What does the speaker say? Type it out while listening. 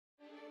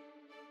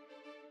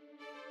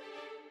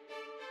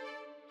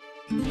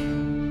Alright,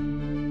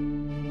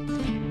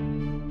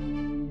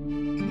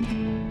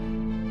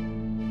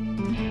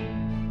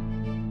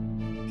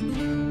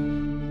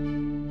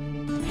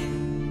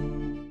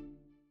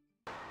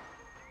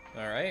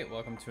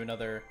 welcome to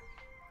another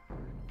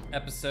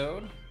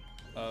episode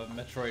of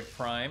Metroid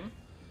Prime,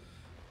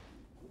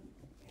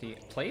 the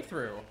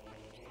playthrough.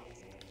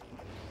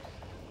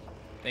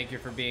 Thank you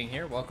for being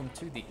here. Welcome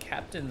to the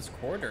Captain's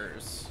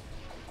Quarters.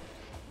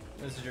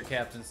 This is your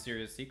Captain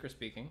Serious Seeker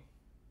speaking.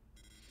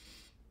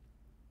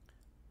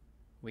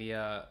 We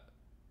have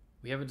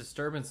a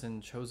disturbance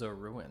in Chozo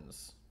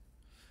Ruins.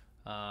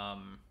 If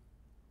I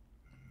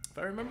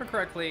remember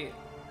correctly,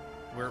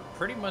 we're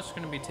pretty much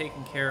going to be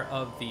taking care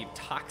of the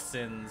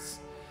toxins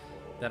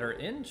that are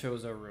in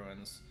Chozo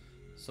Ruins.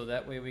 So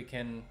that way we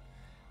can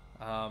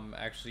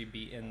actually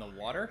be in the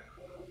water.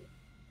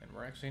 And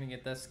we're actually going to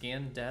get that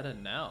scan data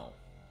now.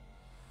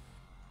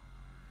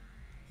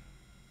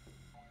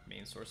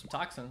 Main source of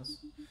toxins.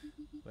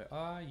 Where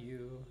are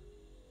you?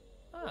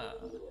 Ah,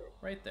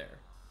 right there.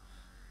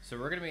 So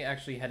we're going to be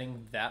actually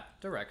heading that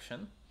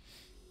direction.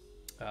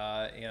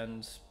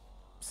 And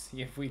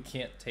see if we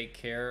can't take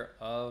care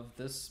of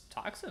this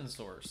toxin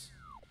source.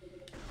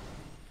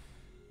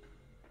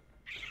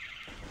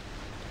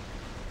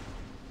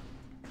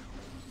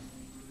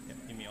 Yeah,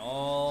 give me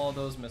all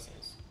those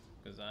missiles,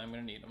 because I'm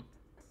gonna need them.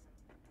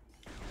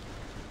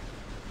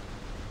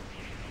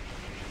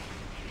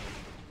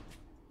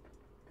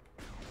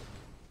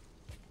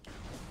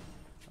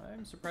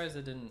 I'm surprised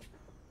it didn't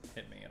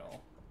hit me at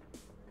all.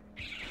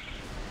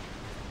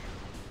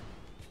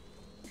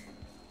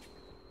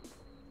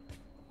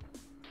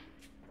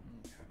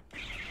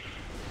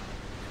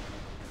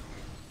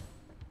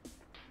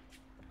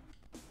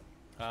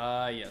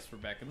 Yes, we're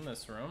back in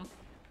this room.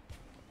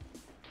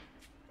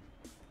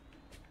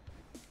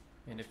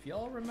 And if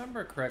y'all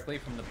remember correctly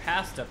from the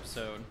past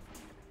episode,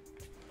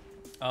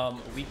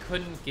 we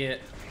couldn't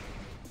get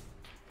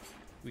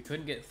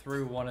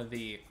through one of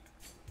the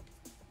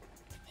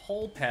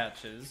hole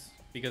patches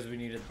because we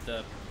needed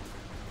the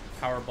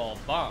Powerball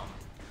bomb.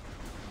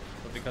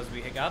 But because we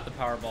got the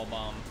Powerball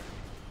bomb,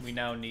 we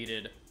now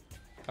needed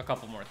a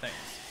couple more things.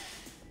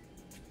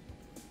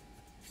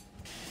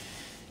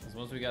 Because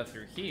once we got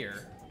through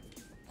here,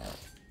 oh,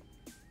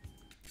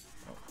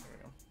 there we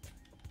go.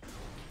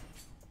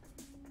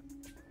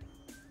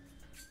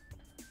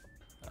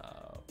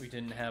 We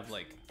didn't have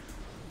like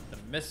the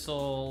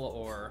missile,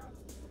 or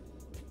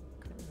I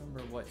couldn't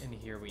remember what in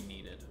here we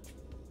needed.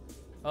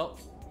 Oh,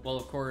 well,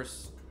 of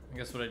course, I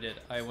guess what I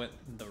did, I went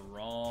the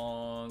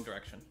wrong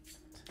direction.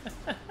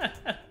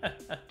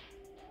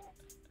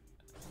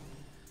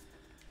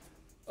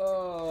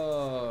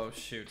 Oh,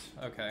 shoot.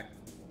 Okay.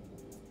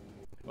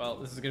 Well,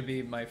 this is gonna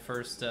be my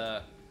first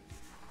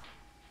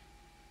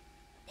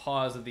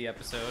pause of the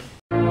episode.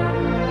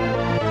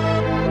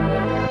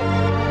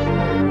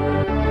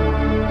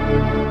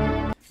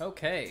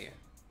 Okay,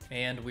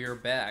 and we're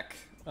back.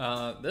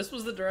 This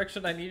was the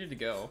direction I needed to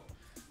go.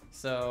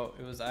 So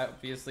it was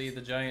obviously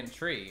the giant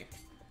tree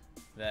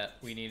that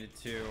we needed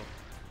to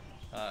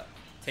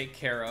take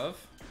care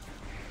of.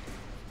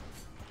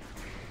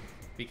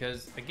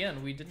 Because,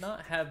 again, we did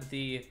not have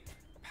the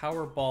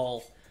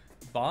Powerball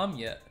bomb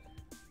yet.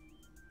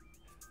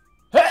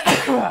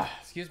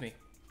 Excuse me.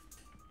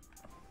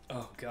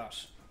 Oh,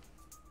 gosh.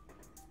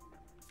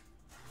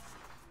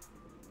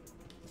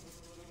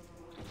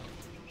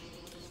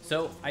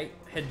 So, I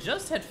had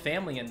just had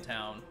family in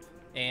town,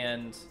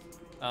 and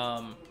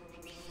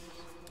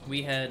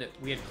we had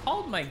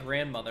called my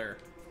grandmother,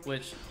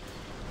 which,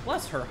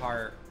 bless her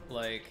heart,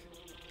 like,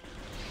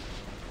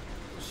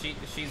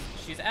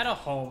 she's at a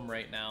home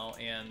right now,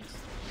 and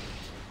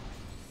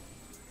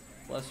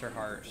bless her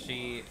heart,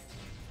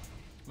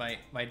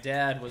 my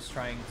dad was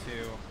trying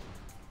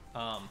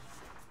to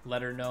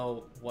let her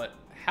know what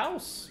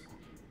house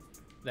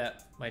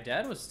that my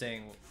dad was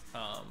staying,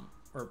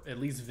 or at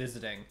least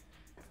visiting,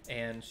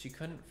 and she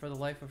couldn't for the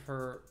life of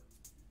her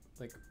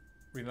like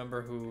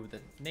remember who the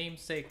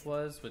namesake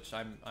was, which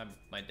I'm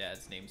my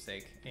dad's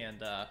namesake,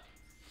 and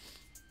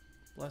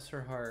bless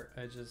her heart,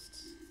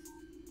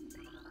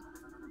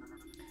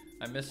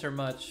 I miss her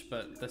much,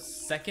 but the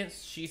second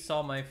she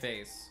saw my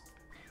face,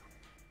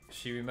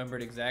 she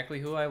remembered exactly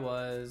who I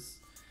was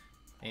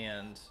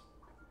and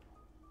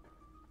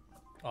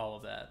all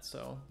of that.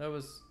 So it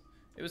was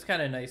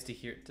kind of nice to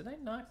hear. Did I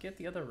not get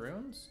the other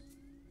runes?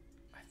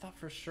 I thought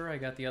for sure I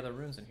got the other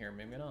runes in here.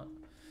 Maybe not.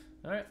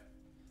 All right,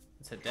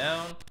 let's head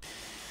down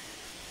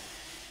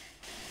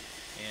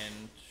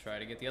and try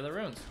to get the other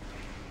runes.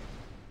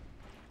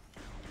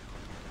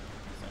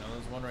 I know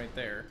there's one right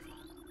there.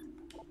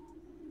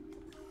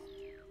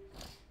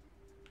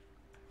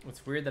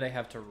 It's weird that I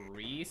have to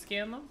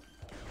re-scan them,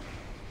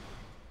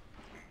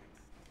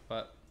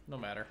 but no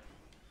matter.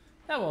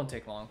 That won't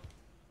take long.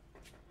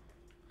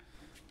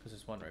 Because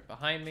there's one right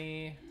behind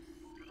me.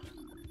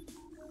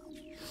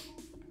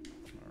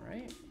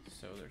 Alright,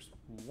 so there's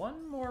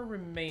one more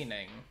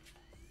remaining.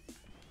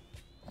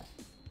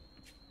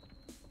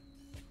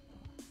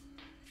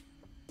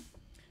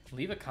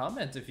 Leave a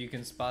comment if you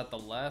can spot the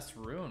last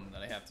rune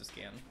that I have to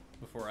scan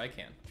before I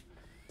can.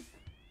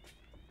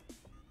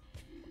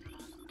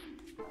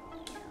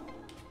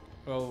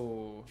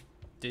 Oh,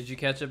 did you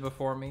catch it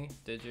before me?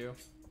 Did you?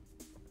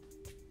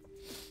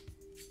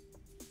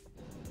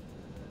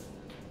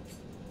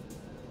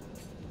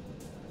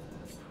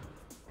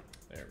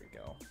 There we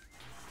go.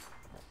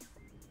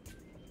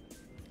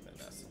 And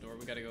that's the door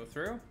we gotta go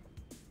through.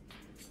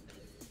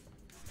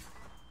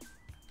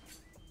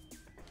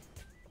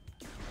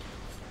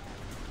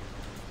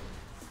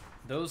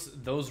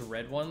 Those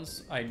red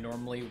ones I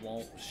normally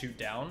won't shoot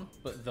down,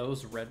 but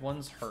those red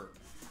ones hurt.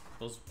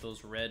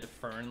 Those red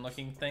fern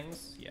looking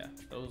things, yeah,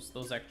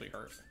 those actually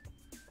hurt.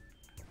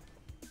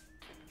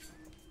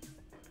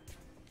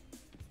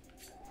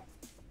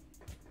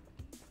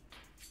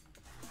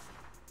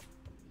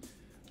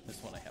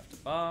 This one I have to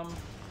bomb. Go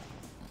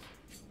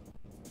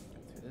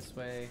through this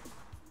way.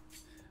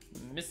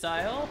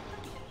 Missile.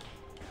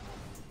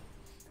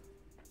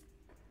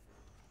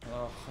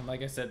 Oh, and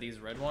like I said, these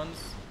red ones,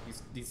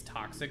 these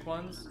toxic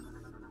ones,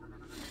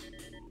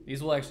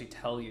 these will actually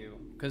tell you,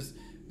 because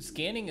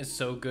scanning is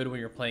so good when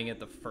you're playing it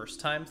the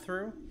first time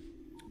through,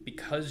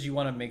 because you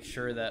want to make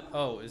sure that,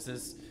 oh, is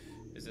this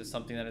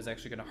something that is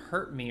actually going to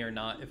hurt me or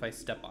not if I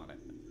step on it?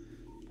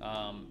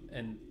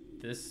 And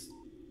this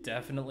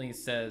definitely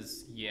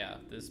says, yeah,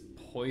 this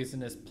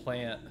poisonous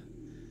plant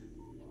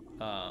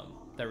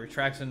that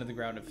retracts into the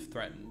ground if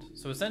threatened.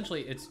 So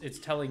essentially, it's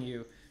telling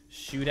you,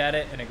 shoot at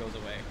it and it goes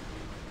away.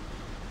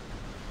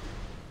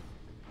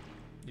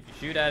 If you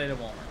shoot at it, it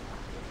won't hurt.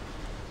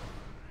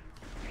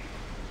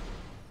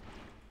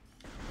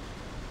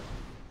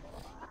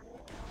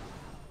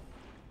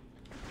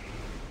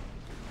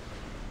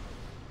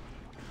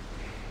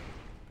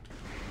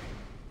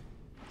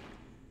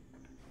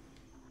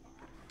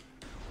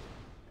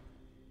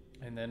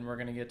 And then we're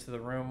gonna get to the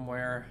room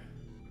where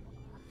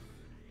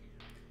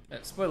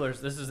spoilers,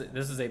 this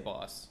is a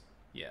boss.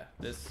 Yeah,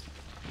 this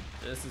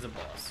is a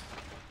boss.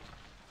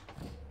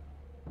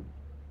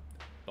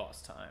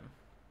 Boss time.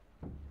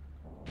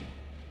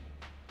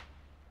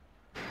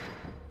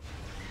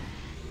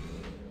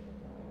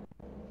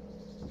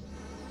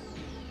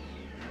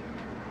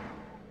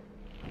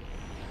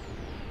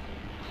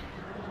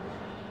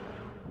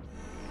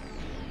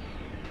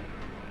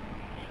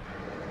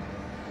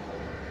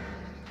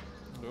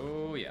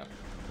 Oh yeah.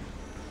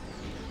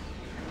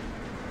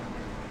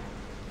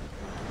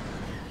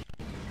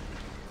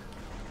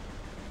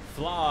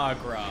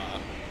 Flagra,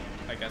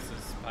 I guess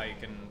is how you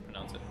can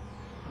pronounce it.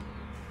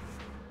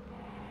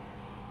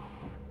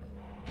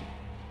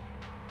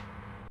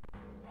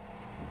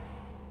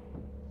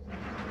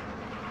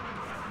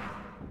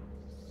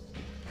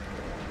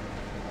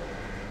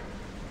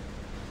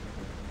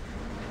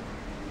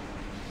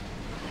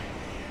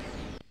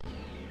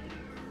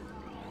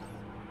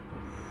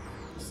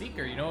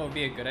 Seeker, you know what would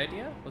be a good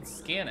idea? Let's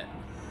scan it.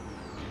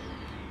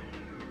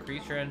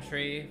 Creature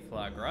entry,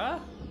 Flagra.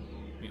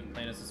 Mutant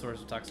plant is the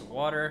source of toxic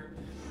water.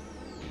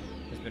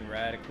 Has been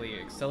radically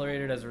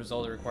accelerated. As a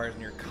result, it requires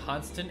near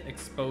constant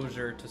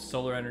exposure to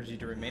solar energy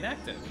to remain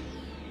active.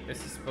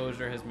 This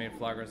exposure has made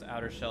Flagra's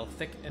outer shell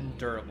thick and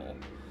durable.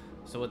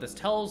 So what this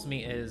tells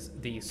me is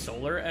the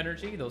solar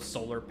energy, those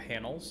solar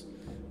panels,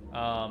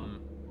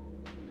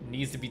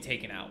 needs to be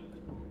taken out.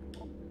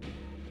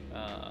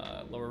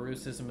 Lower root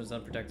system is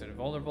unprotected and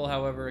vulnerable,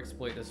 however,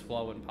 exploit this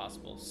flaw when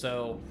possible.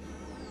 So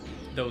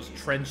those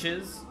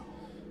trenches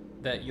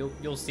that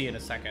you'll see in a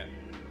second,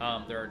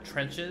 there are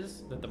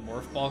trenches that the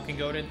morph ball can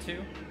go into.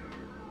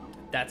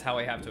 That's how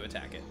I have to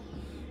attack it.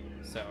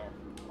 So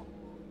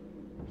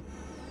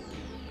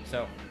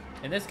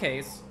in this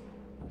case,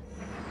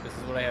 this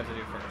is what I have to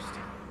do first.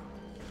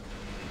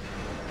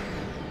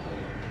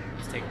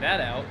 Just take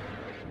that out.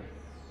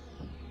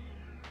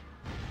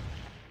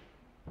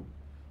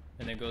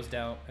 And then goes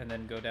down, and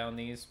then go down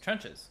these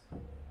trenches.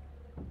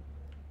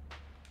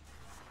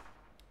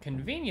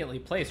 Conveniently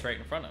placed right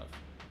in front of.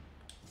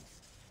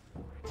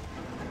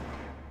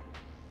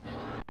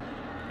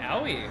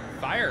 Owie!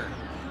 Fire!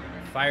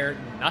 Fire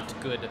not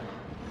good.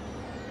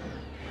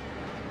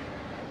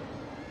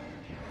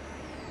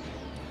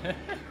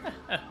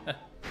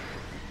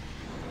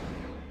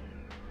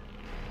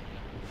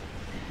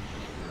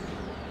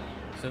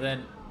 So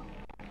then,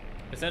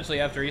 essentially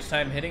after each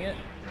time hitting it,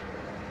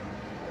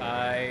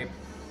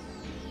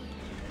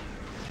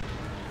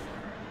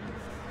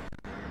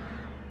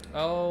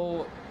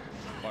 oh,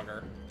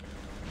 bugger.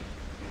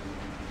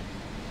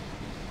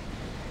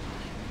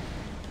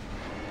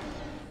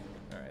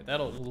 Alright,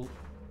 that'll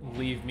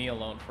leave me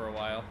alone for a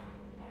while.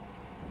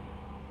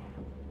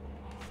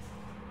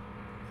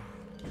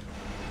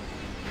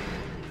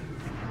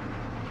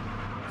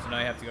 So now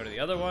I have to go to the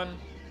other one.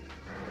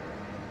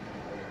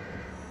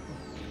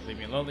 Leave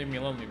me alone, leave me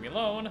alone, leave me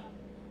alone.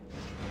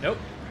 Nope.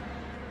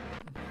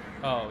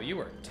 Oh, you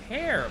were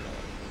terrible.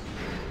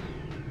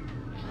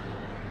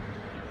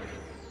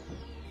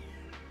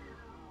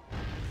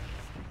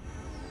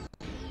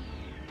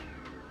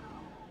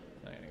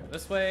 I'm gonna go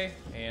this way,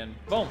 and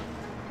boom.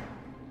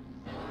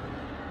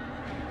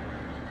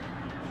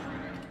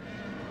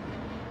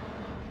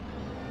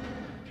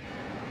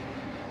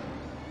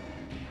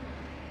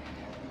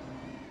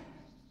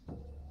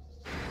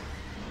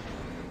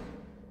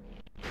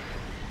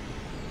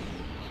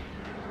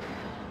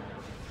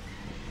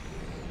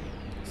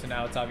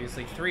 now it's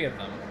obviously 3 of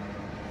them.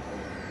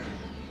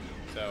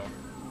 So.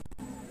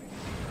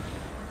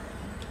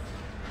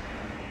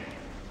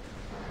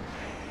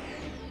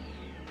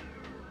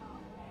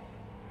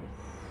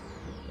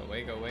 Go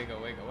away, go away, go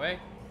away, go away.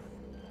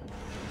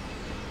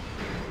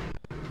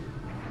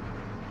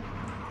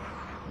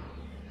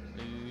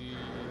 Go away,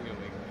 go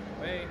away,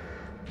 go away.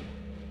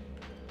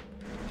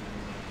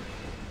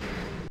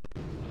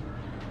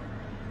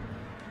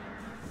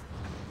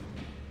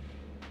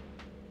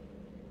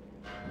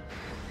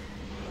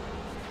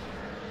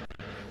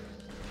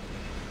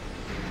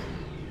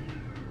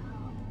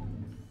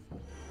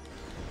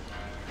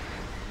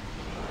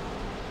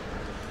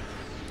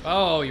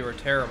 Oh, you were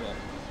terrible.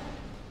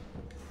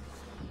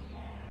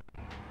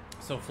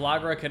 So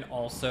Flagra can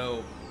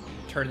also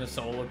turn the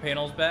solar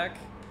panels back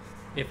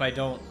if I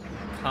don't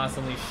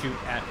constantly shoot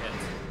at it.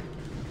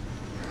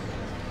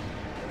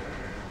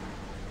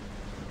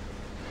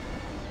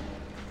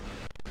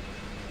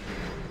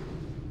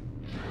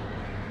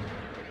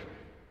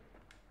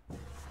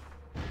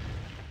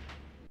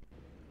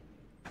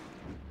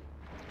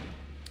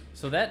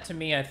 So that to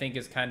me, I think,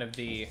 is kind of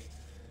the,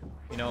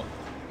 you know,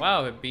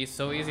 wow, it'd be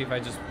so easy if I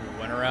just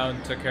went around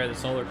and took care of the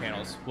solar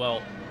panels.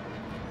 Well,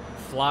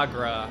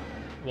 Flagra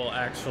will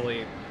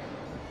actually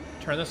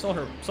turn the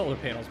solar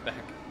panels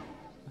back.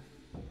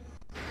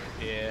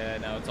 Yeah,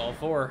 now it's all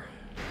 4.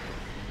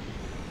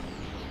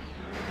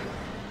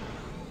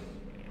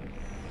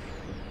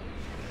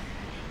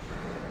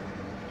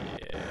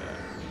 Yeah.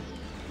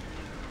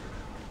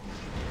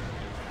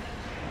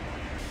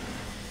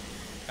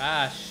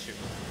 Ah, shoot.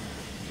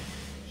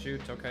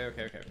 Shoot, okay,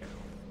 okay, okay, okay.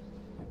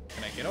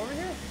 Can I get over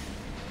here?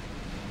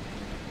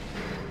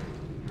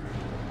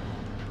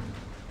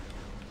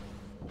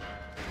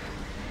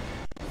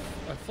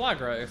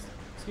 Flagra,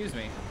 excuse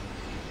me.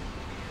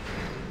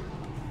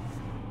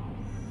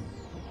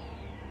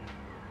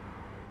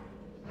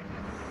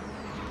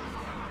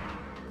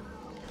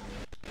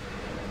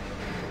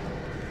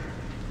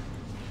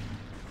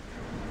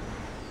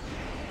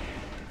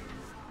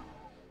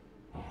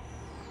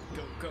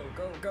 Go, go,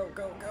 go, go,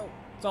 go, go.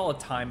 It's all a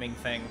timing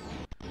thing.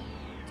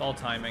 It's all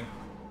timing.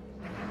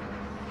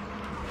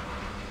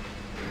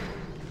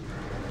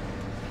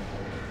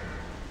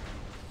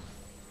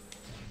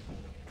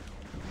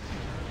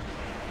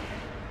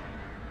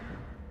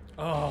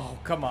 Oh,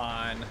 come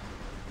on.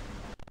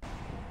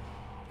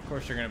 Of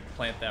course you're gonna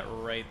plant that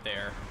right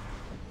there.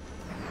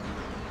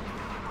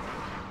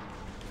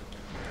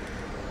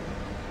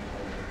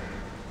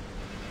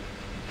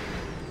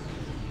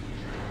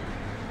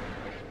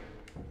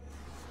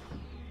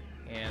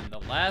 And the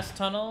last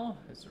tunnel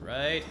is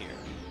right here.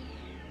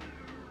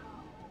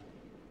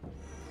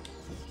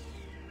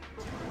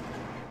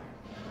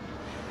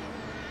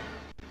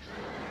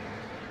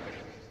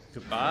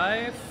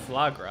 Goodbye,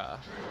 Flagra.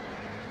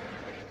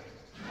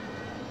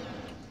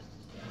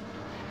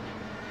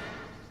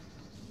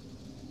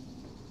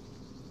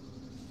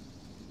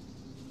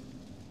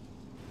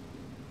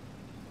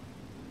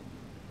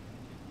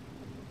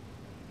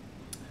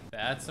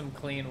 That's some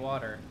clean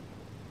water.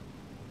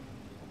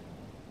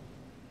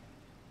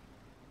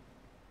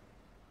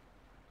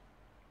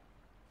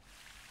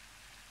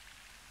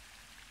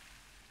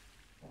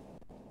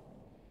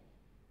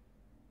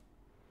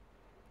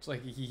 It's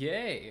like,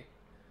 yay.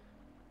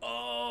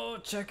 Oh,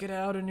 check it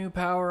out, a new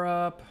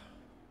power-up.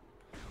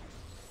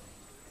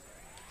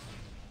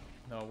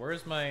 No, where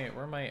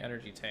are my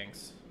energy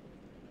tanks?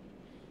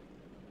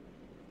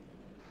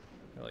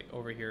 They're like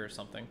over here or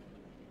something.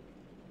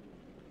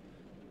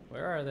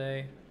 Where are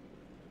they?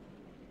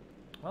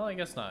 Well, I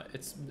guess not.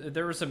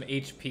 There were some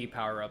HP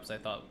power-ups I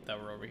thought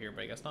that were over here,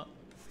 but I guess not.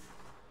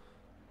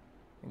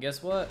 And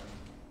guess what?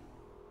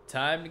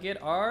 Time to get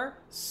our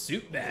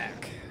suit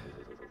back.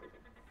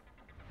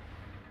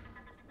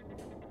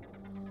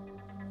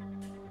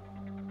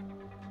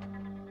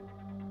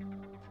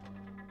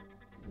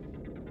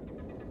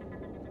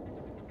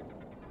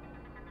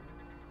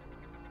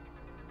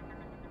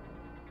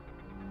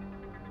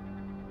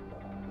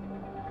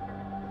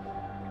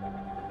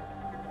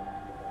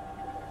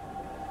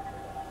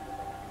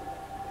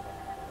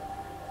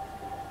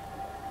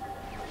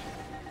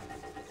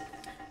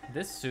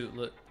 This suit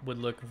would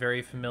look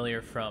very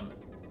familiar from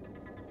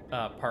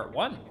part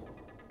 1.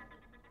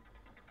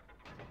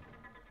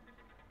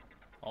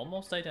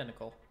 Almost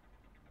identical.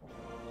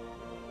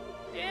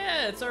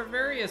 Yeah, it's our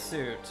Varia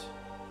suit.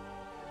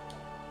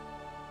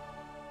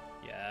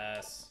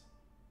 Yes.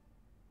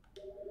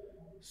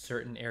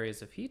 Certain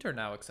areas of heat are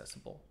now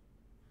accessible.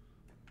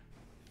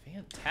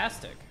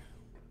 Fantastic.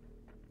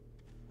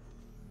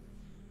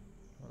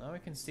 Well, now we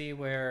can see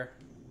where...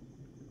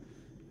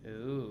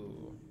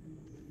 Ooh.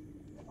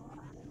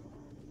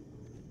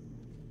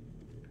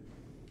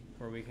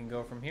 Where we can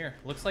go from here.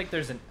 Looks like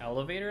there's an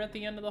elevator at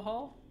the end of the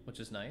hall,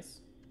 which is nice.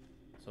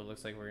 So it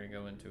looks like we're gonna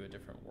go into a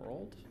different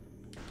world.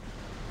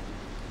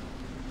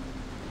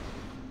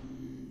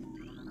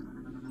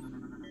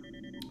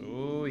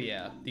 Oh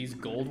yeah, these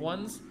gold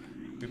ones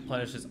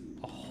replenishes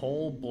a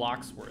whole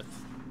block's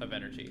worth of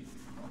energy.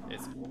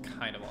 It's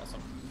kind of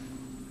awesome.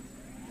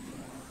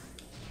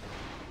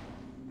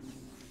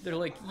 They're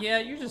like, yeah,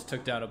 you just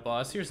took down a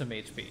boss. Here's some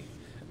HP.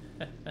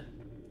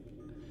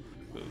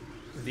 Ooh,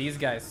 these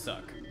guys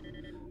suck.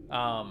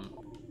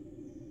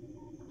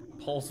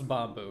 Pulse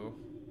Bamboo.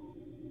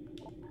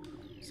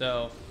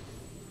 So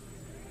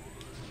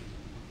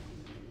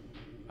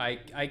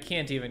I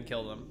can't even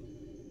kill them.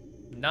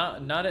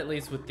 Not at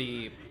least with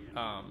the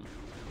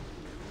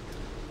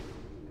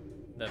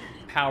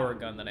power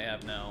gun that I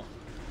have now.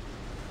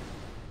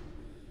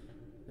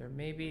 There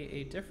may be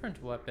a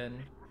different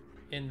weapon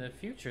in the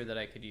future that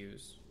I could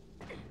use.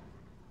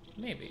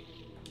 Maybe.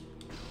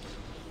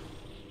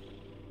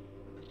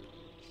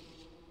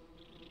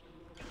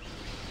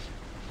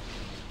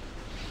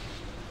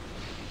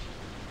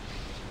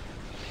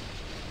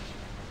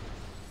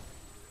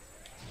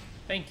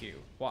 Thank you,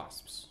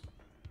 wasps.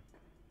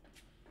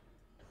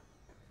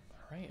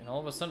 Alright, and all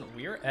of a sudden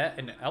we're at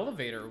an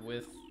elevator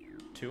with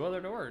 2 other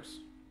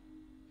doors.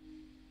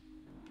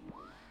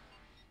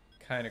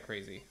 Kind of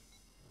crazy.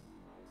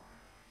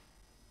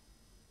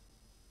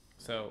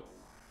 So,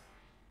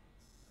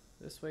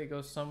 this way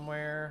goes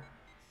somewhere.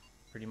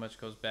 Pretty much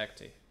goes back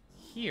to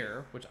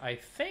here, which I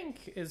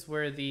think is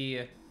where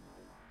the...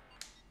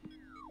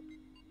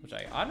 Which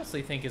I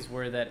honestly think is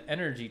where that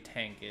energy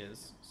tank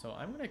is. So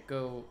I'm gonna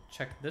go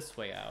check this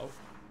way out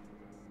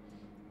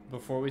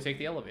before we take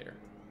the elevator.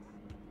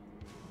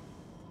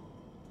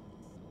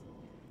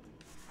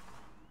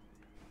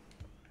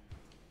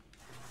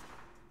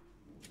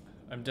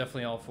 I'm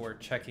definitely all for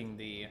checking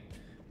the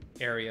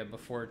area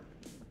before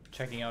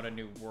checking out a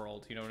new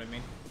world, you know what I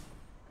mean?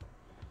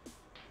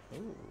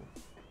 Ooh.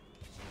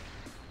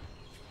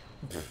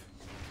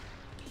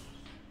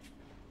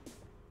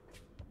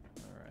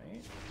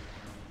 Alright.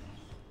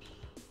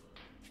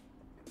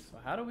 So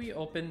how do we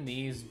open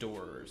these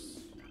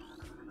doors?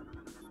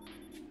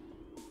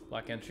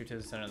 Block entry to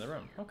the center of the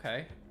room.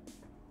 Okay.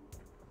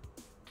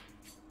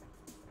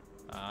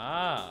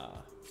 Ah.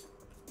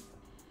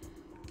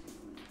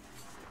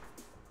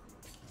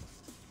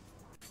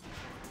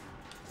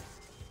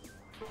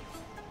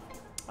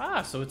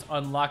 Ah, so it's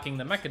unlocking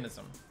the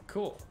mechanism.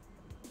 Cool.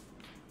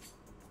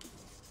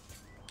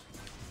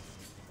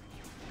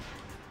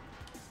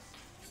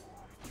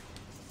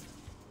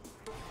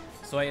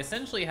 So I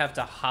essentially have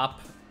to hop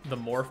the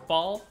morph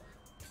ball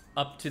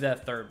up to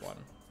that 3rd one,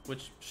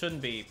 which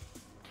shouldn't be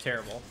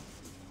terrible.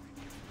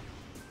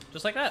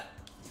 Just like that.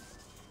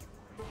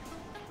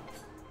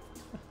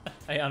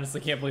 I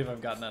honestly can't believe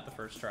I've gotten that the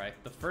first try.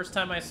 The first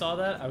time I saw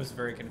that, I was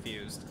very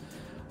confused.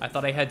 I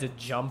thought I had to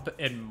jump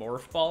and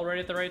morph ball right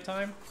at the right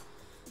time.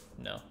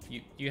 No,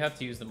 you have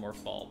to use the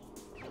morph ball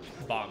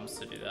bombs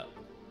to do that.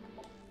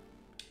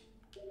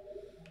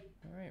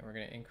 All right, we're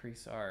gonna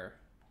increase our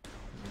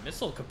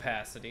missile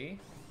capacity.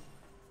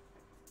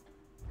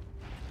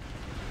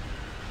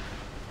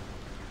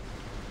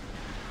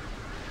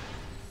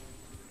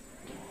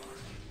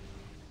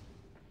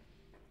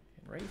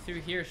 And right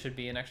through here should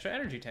be an extra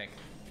energy tank.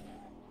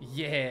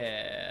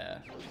 Yeah.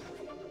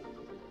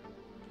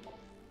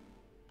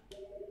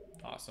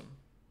 Awesome.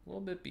 A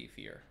little bit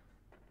beefier.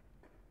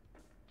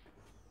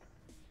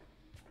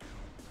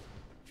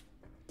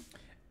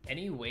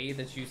 Any way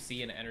that you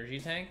see an energy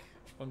tank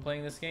when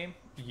playing this game,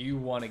 you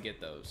want to get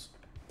those.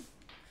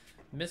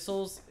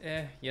 Missiles,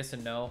 yes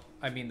and no.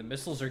 I mean, the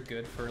missiles are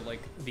good for,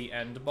 like, the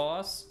end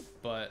boss,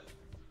 but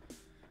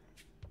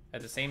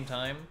at the same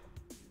time,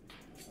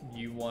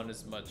 you want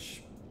as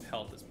much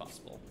health as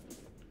possible.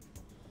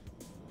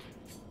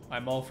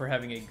 I'm all for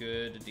having a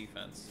good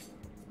defense.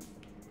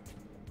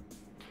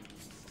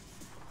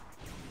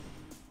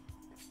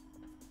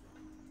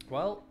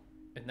 Well,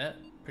 and that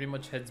pretty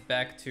much heads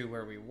back to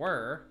where we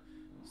were,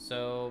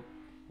 so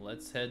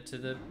let's head to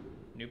the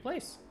new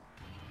place.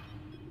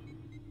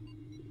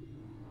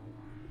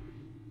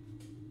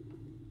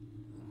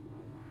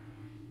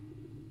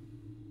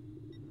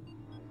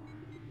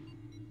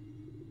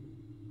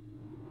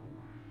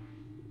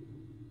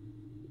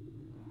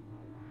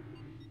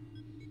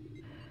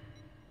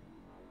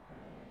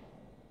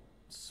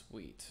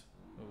 Sweet.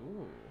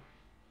 Ooh.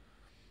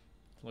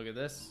 Look at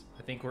this.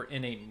 I think we're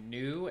in a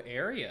new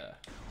area.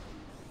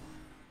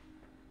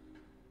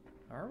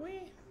 Are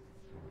we?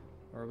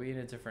 Or are we in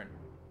a different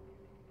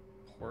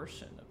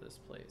portion of this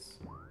place?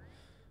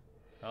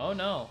 Oh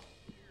no.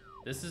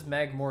 This is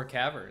Magmoor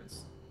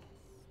Caverns.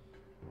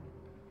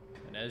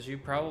 And as you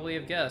probably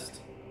have guessed,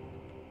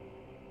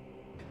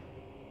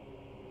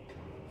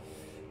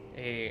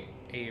 a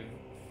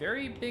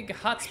very big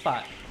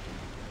hotspot.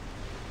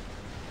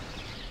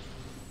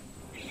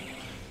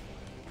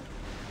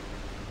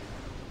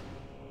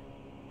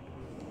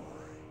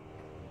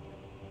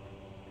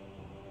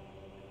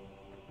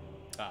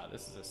 Ah,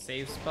 this is a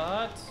save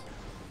spot.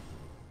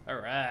 All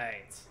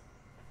right.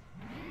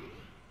 We'll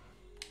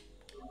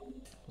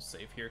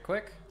save here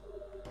quick.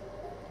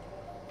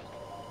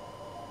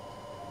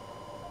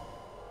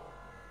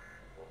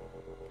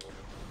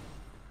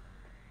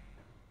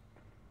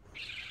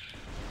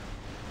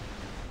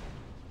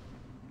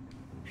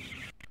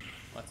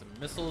 Lots of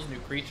missiles, new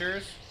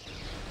creatures.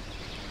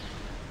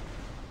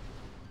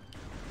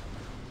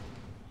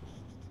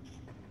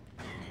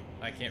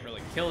 I can't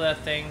really kill that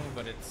thing,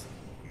 but it's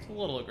a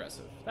little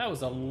aggressive. That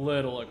was a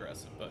little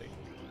aggressive, buddy.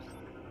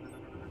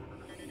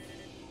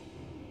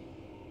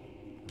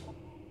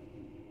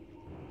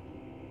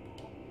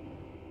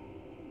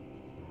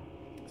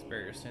 This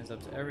barrier stands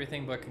up to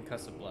everything but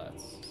concussive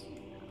blasts.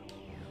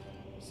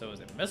 So is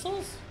it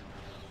missiles?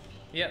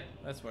 Yep,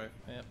 that's right.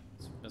 Yep,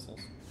 it's missiles.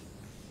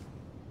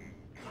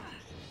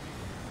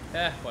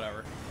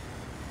 Whatever.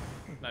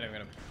 Not even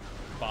gonna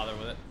bother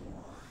with it.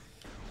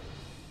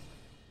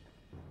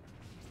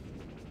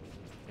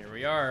 Here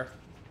we are,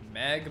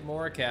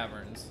 Magmore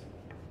Caverns.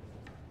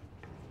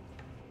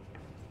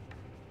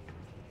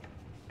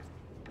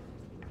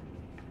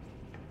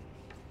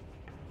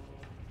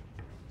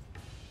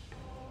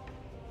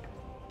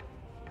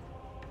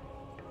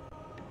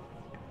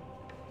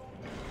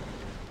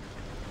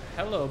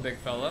 Hello, big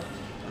fella.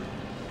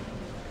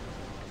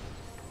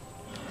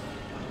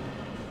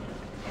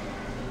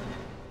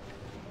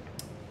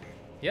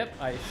 Yep,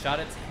 I shot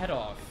its head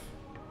off.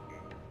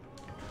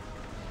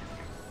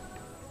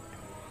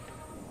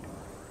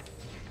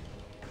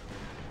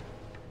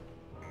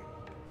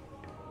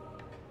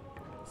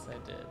 Yes, I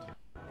did.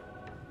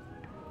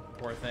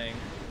 Poor thing.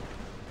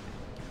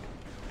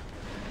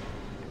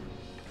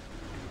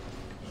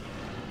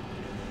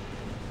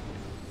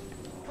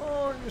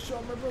 Oh, you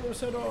shot my brother's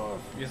head off.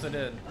 Yes, I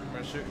did. I'm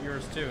gonna shoot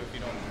yours too if you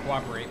don't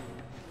cooperate.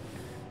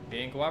 If you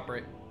ain't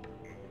cooperate.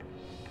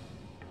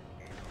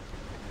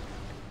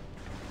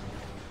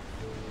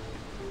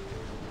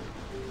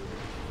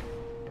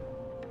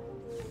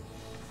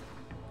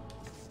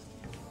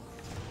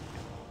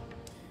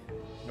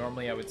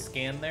 Normally I would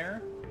scan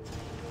there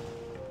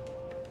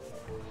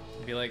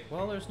and be like,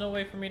 well, there's no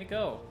way for me to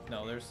go.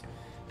 No,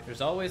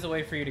 there's always a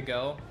way for you to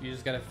go. You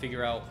just gotta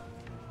figure out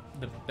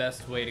the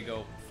best way to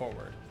go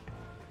forward.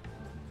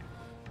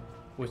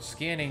 Which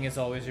scanning is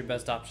always your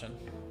best option.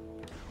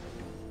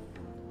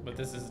 But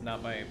this is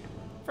not my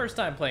first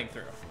time playing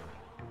through.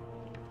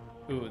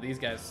 Ooh, these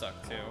guys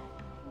suck too.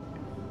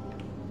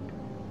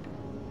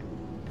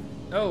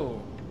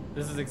 Oh,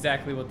 this is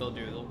exactly what they'll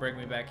do. They'll bring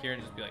me back here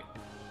and just be like,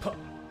 puh.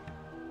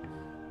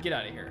 Get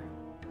out of here.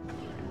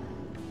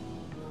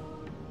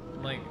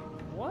 I'm like,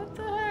 what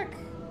the heck?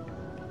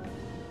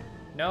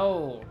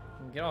 No,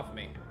 get off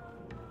me.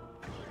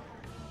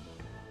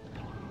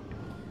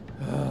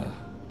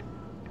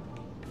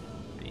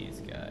 These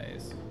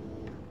guys.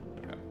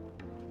 Okay.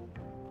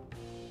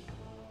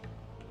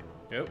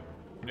 Nope.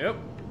 Nope.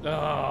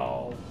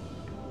 Oh.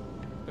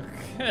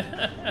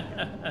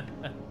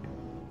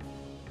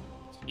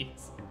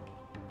 Jeez.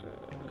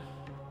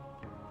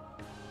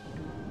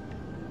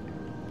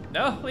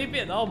 No, leave me.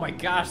 Oh my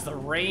gosh, the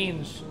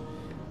range.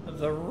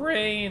 The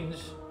range.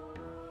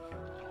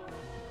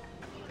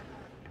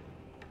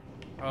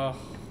 Oh,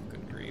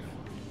 good grief.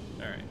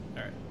 Alright,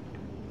 alright.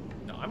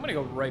 No, I'm gonna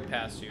go right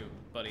past you,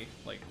 buddy.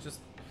 Like, just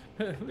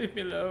leave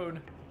me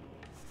alone.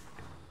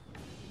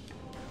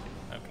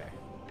 Okay.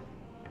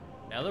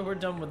 Now that we're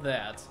done with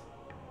that.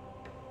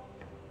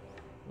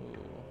 Ooh,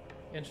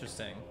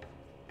 interesting.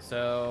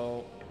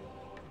 So,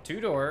 2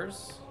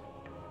 doors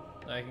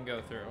that I can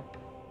go through.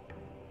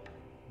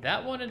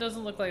 That one, it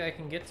doesn't look like I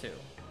can get to.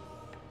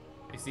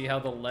 You see how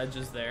the ledge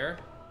is there?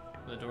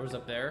 The door's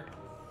up there.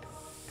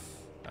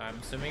 I'm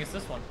assuming it's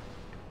this one.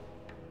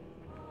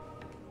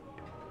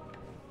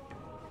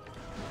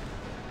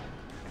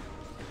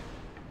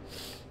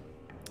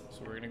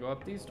 So we're gonna go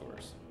up these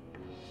doors.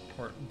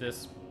 Or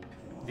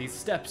these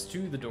steps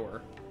to the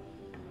door.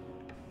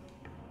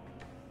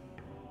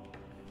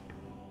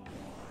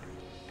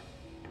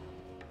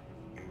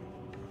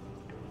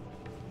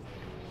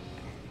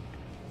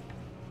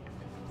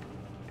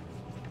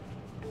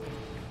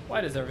 Why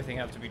does everything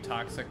have to be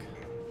toxic?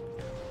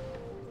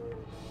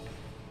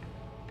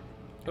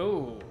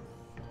 Oh.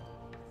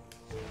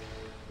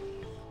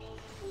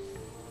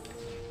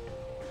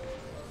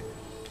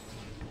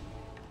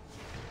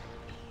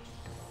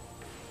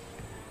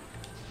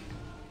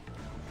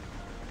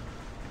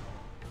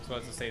 So I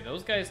was to say,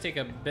 those guys take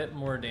a bit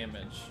more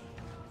damage.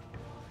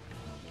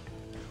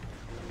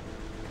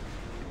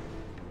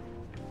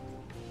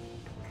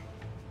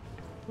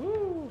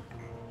 Woo.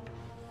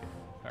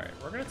 Alright,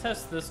 we're gonna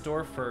test this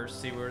door first,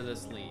 see where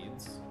this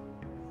leads.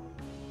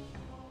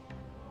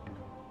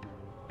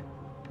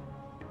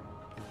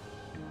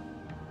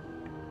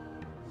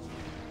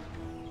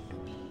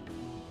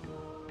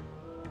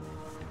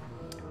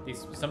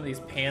 Some of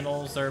these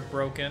panels are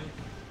broken.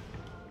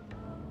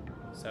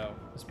 So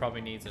this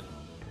probably needs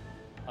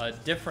a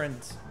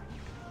different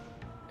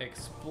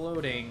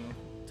exploding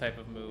type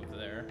of move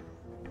there.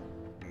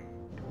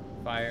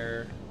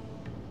 Fire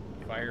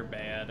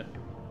bad.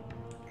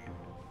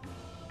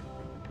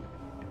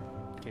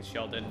 In case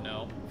y'all didn't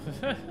know.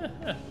 Alright.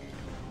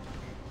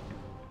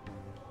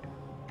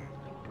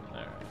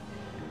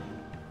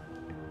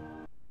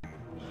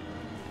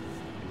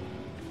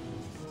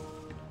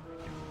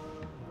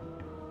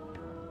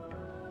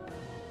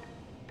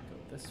 Go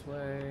this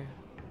way.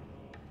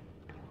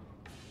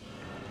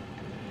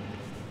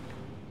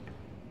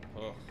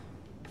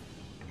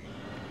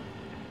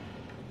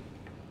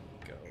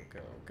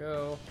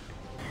 go.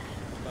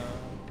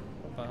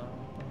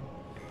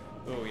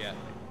 Oh yeah,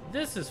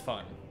 this is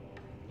fun.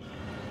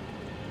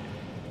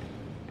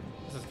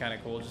 This is kind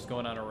of cool, just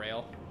going on a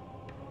rail.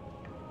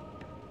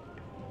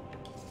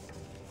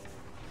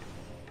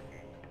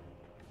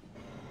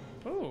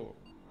 Ooh.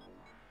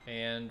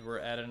 And we're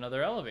at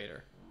another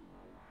elevator.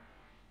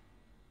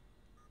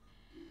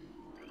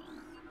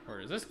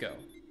 Where does this go?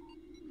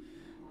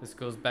 This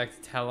goes back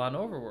to Talon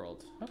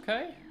Overworld.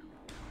 Okay.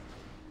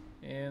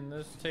 And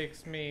this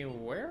takes me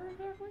where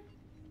exactly?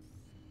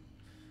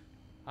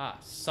 Ah,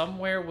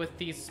 somewhere with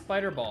the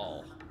spider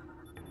ball.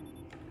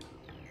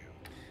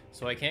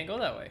 So I can't go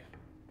that way.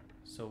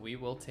 So we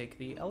will take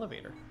the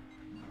elevator.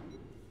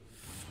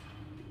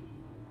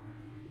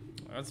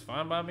 That's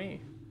fine by me.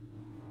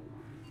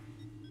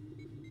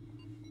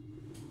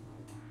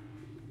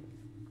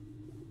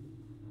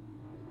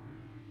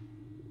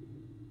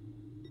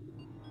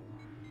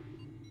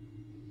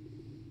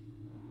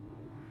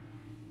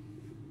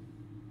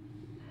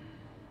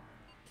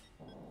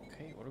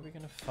 Okay, what are we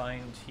gonna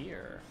find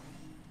here?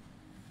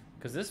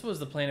 Because this was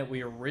the planet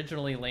we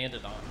originally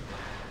landed on.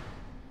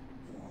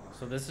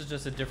 So this is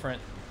just a different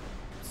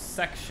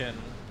section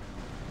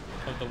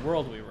of the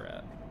world we were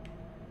at.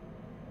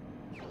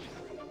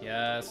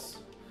 Yes.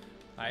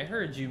 I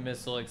heard you,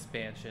 missile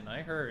expansion.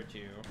 I heard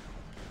you.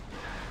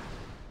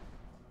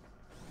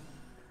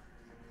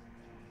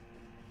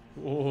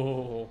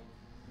 Whoa.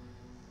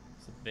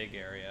 It's a big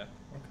area.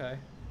 Okay.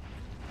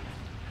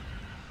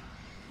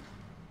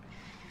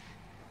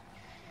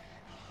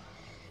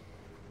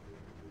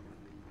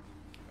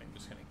 I'm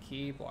just gonna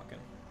keep walking.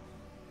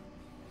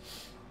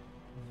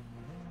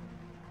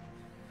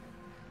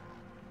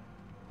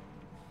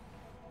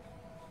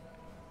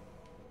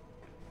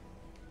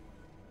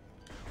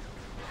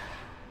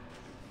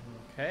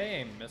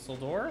 Okay, missile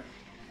door.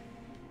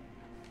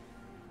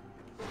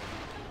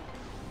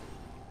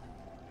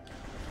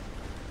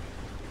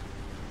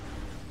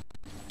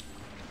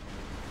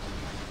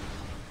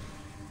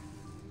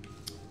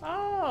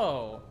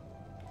 Oh!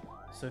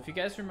 So if you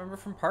guys remember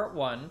from part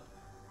 1,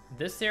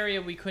 this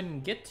area we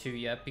couldn't get to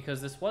yet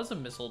because this was a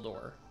missile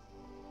door.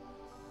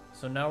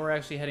 So now we're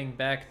actually heading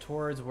back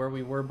towards where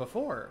we were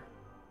before.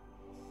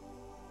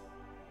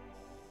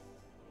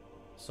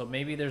 So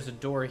maybe there's a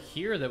door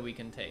here that we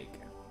can take.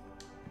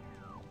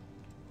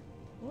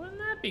 Wouldn't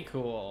that be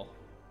cool?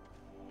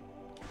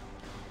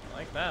 I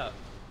like that.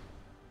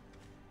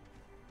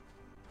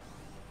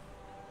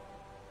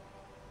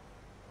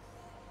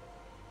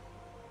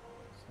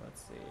 So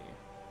let's see.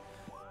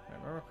 If I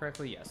remember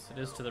correctly, yes, it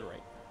is to the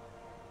right.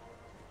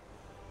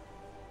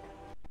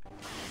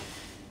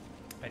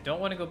 I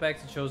don't want to go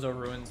back to Chozo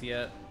Ruins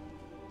yet.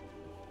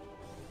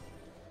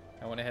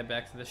 I want to head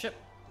back to the ship.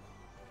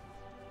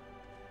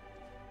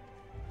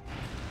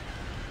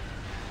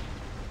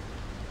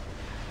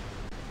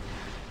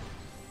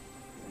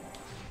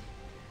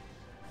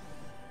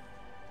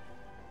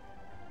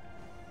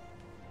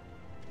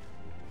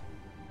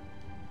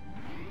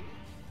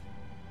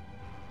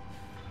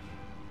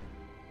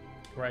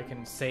 Where I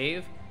can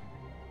save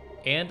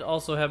and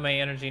also have my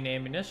energy and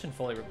ammunition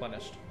fully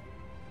replenished.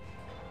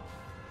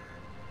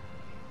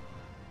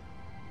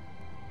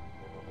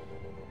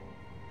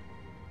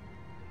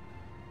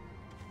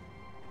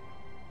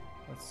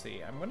 Let's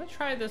see, I'm gonna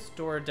try this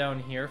door down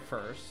here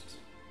first.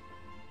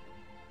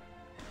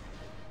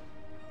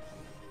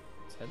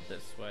 Let's head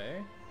this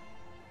way.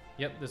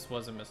 Yep, this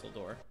was a missile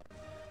door.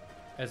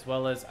 As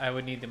well as I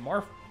would need the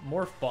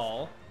morph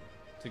ball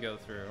to go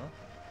through.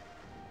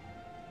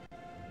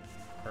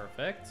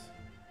 Perfect.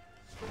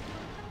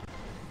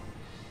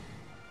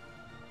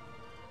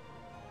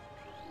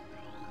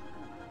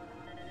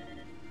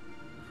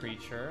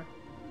 Creature.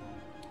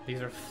 These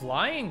are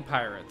flying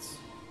pirates.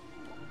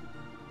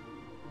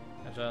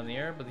 Agile in the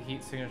air, but the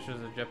heat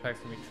signatures of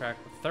jetpacks can be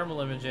tracked with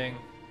thermal imaging.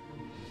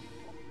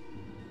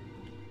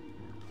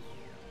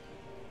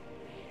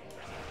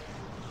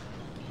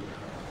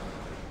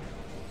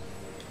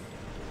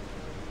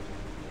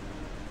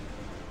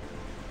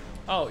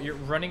 Oh, you're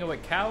running away,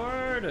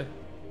 coward!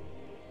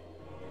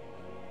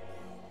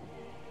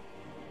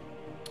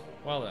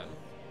 Well then.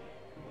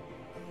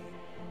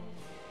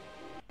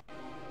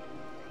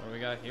 What do we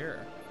got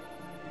here?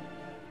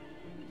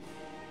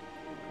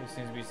 There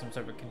seems to be some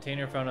sort of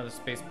container found on the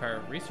Space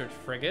Pirate Research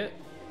Frigate.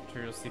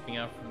 Material seeping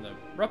out from the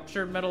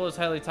ruptured metal is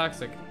highly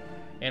toxic.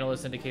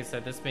 Analyst indicates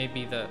that this may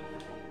be the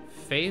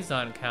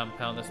Phazon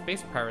compound the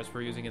Space Pirates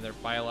were using in their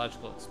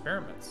biological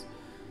experiments.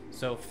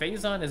 So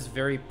Phazon is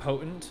very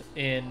potent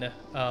in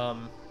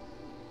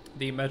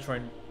the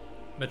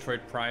Metroid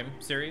Prime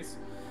series.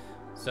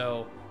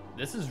 So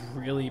this is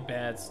really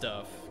bad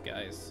stuff,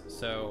 guys.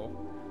 So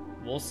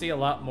we'll see a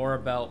lot more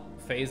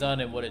about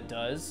Phazon and what it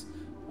does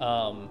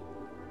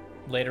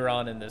later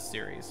on in this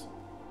series.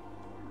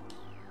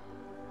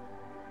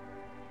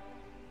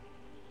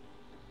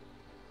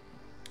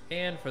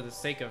 And for the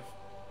sake of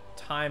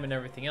time and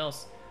everything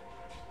else,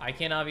 I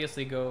can't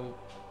obviously go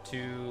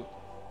to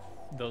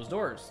those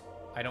doors.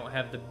 I don't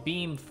have the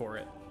beam for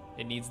it.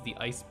 It needs the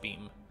ice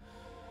beam.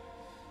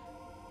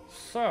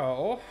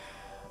 So,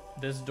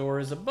 this door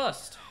is a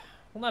bust.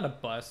 Well, not a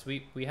bust.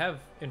 We have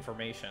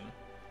information.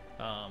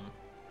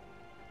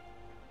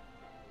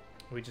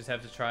 We just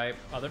have to try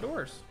other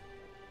doors.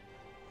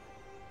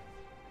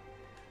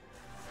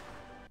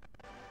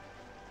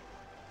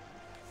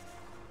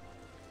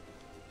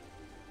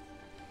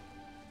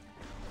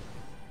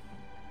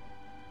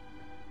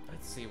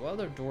 Let's see, what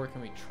other door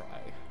can we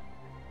try?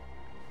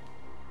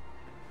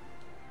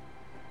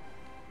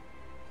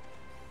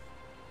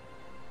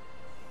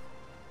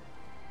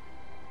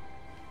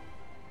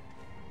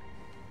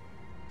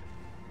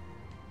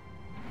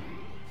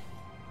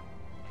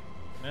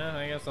 Yeah,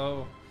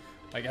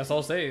 I guess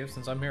I'll save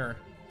since I'm here.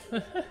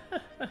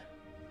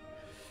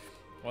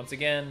 Once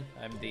again,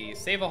 I'm the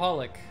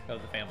save-aholic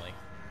of the family.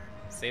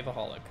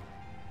 Save-aholic.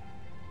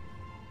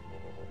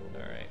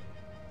 Alright.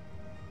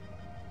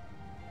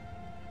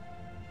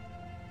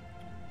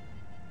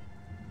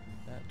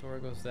 That door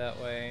goes that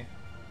way.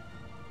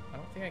 I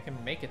don't think I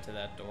can make it to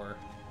that door.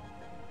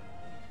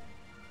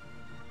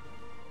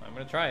 I'm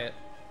gonna try it.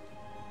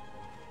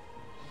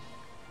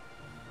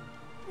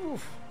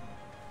 Oof.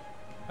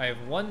 I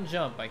have one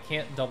jump, I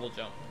can't double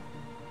jump.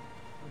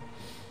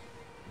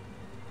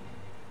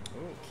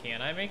 Ooh,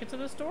 can I make it to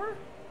this door?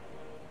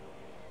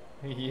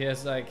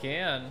 Yes, I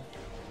can.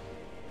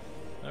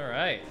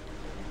 Alright.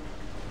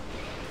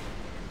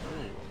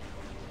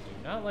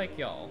 Do not like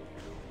y'all.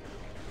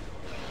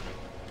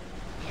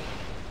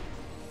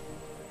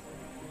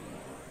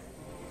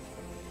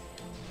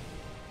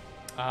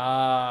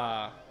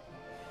 Ah.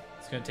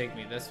 It's gonna take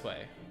me this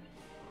way.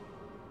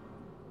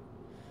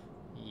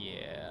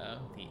 Yeah,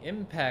 the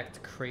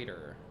impact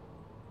crater.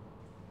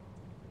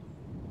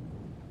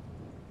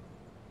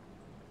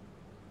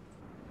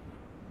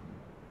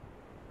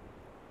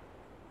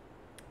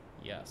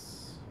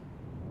 Yes.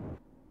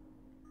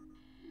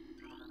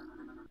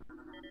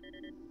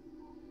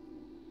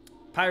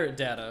 Pirate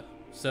data.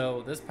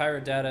 So this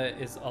pirate data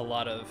is a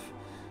lot of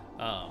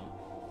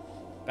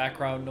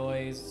background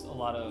noise, a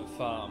lot of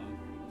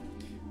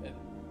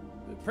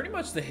pretty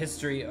much the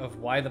history of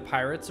why the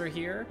pirates are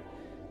here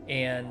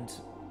and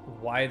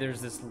why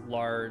there's this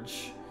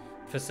large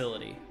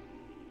facility.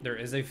 There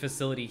is a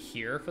facility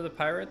here for the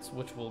pirates,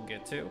 which we'll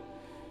get to.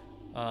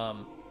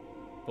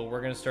 But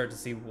we're gonna start to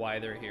see why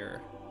they're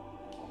here.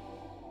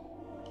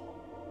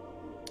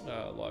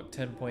 Log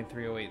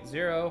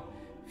 10.3080.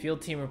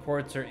 Field team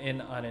reports are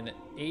in on an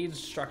aged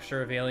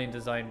structure of alien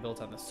design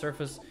built on the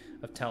surface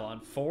of Talon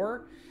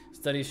 4.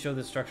 Studies show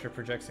the structure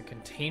projects a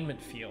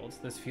containment field.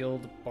 This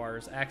field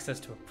bars access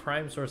to a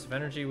prime source of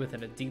energy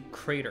within a deep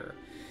crater.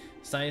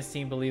 Science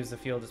team believes the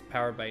field is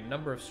powered by a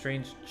number of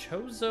strange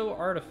Chozo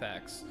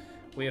artifacts.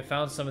 We have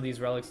found some of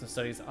these relics and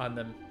studies on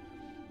them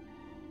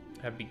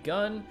have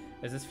begun,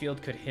 as this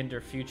field could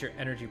hinder future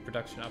energy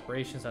production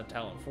operations on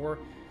Talon 4.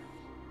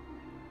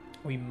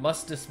 We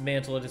must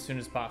dismantle it as soon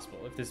as possible.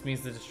 If this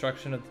means the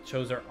destruction of the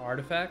Chozo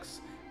artifacts,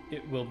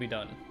 it will be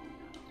done.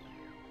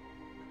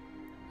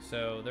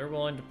 So they're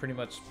willing to pretty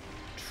much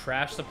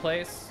trash the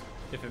place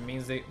if it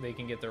means they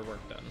can get their work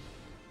done.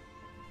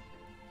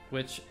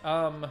 Which,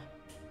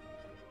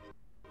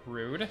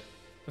 rude.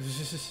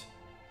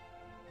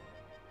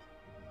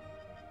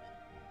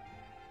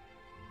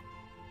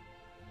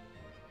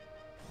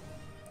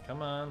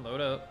 Come on,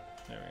 load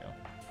up. There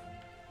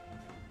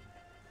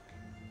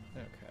we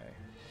go. Okay.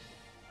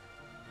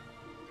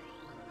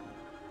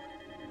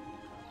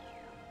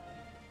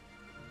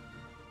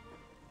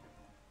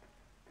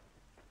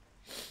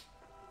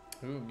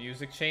 Ooh,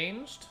 music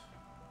changed.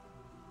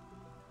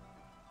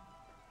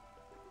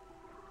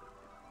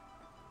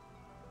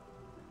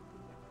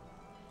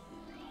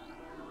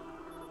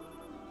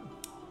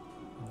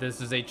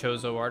 This is a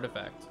Chozo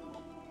artifact.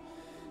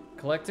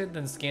 Collected,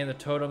 then scan the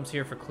totems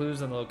here for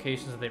clues on the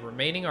locations of the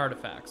remaining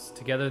artifacts.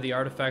 Together, the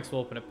artifacts will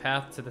open a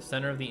path to the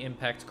center of the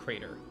impact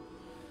crater.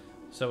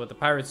 So what the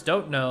pirates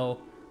don't know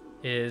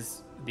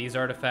is these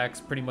artifacts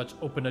pretty much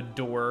open a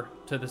door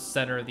to the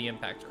center of the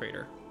impact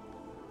crater.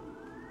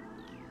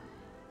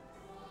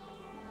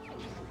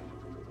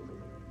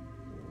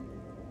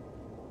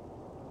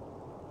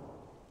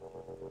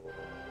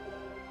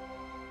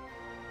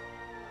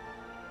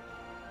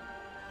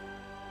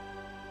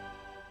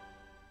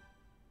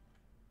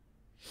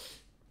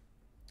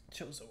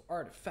 Chozo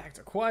artifact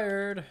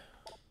acquired.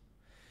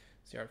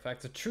 It's the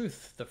artifact of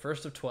truth, the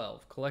first of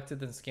 12.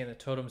 Collected, then scan the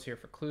totems here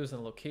for clues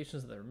and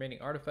locations of the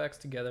remaining artifacts.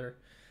 Together,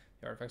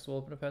 the artifacts will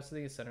open a path to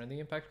the center of the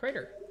impact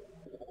crater.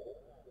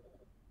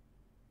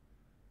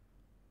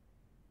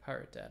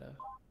 Pirate data.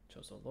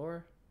 Chozo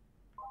lore.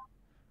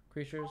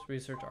 Creatures,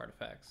 research,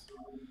 artifacts.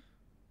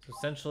 So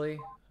essentially,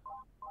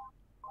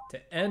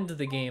 to end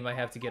the game, I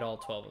have to get all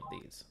 12 of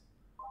these.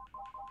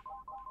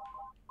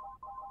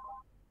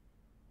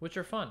 Which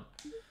are fun.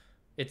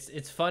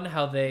 It's fun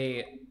how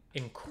they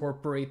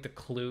incorporate the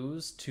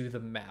clues to the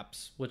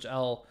maps, which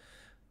I'll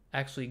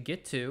actually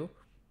get to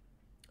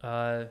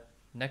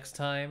next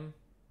time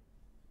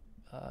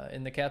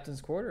in the captain's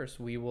quarters.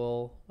 We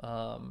will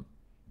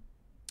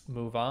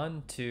move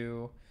on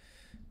to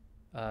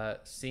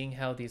seeing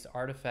how these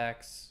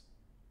artifacts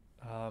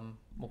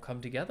will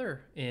come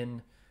together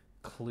in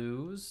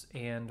clues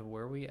and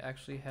where we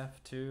actually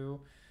have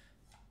to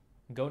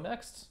go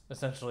next,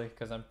 essentially,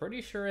 because I'm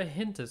pretty sure a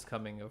hint is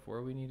coming of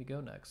where we need to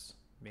go next.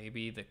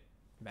 Maybe the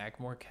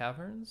Magmore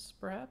Caverns,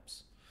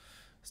 perhaps?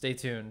 Stay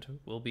tuned.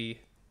 We'll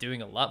be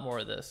doing a lot more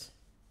of this.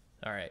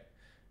 All right.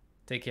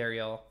 Take care,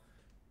 y'all.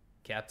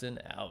 Captain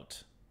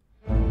out.